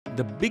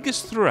The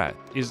biggest threat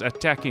is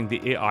attacking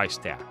the AI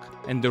stack.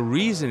 And the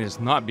reason is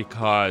not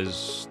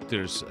because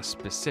there's a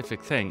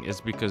specific thing, it's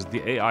because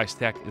the AI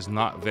stack is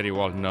not very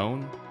well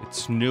known.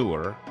 It's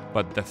newer,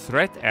 but the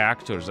threat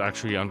actors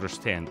actually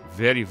understand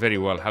very, very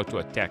well how to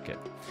attack it.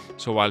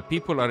 So while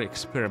people are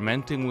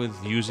experimenting with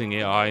using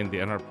AI in the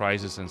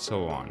enterprises and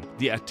so on,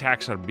 the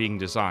attacks are being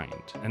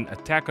designed, and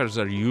attackers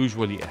are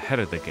usually ahead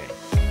of the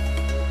game.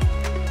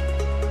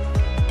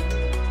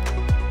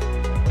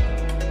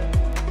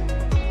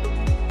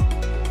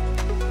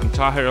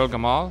 Taher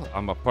Elgamal.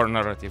 I'm a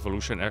partner at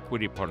Evolution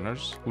Equity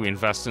Partners. We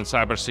invest in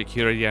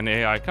cybersecurity and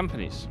AI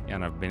companies,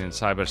 and I've been in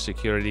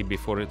cybersecurity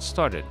before it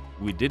started.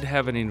 We did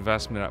have an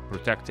investment at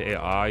Protect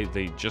AI.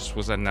 They just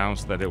was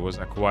announced that it was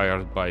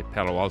acquired by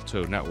Palo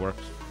Alto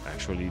Networks,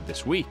 actually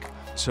this week.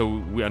 So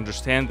we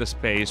understand the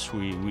space,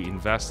 we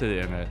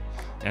invested in it,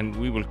 and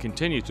we will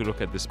continue to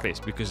look at the space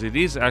because it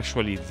is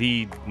actually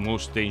the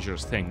most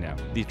dangerous thing now.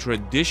 The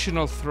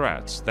traditional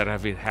threats that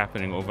have been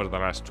happening over the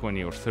last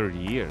 20 or 30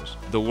 years,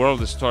 the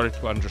world has started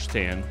to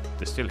understand.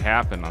 They still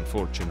happen,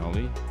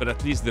 unfortunately, but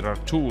at least there are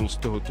tools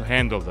to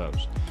handle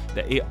those.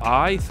 The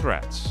AI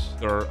threats,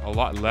 there are a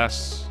lot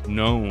less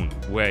known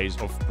ways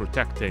of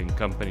protecting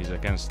companies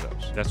against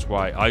those. That's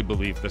why I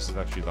believe this is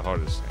actually the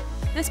hardest thing.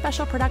 This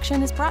special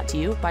production is brought to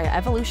you by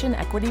Evolution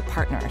Equity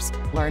Partners.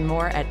 Learn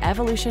more at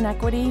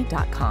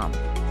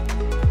evolutionequity.com.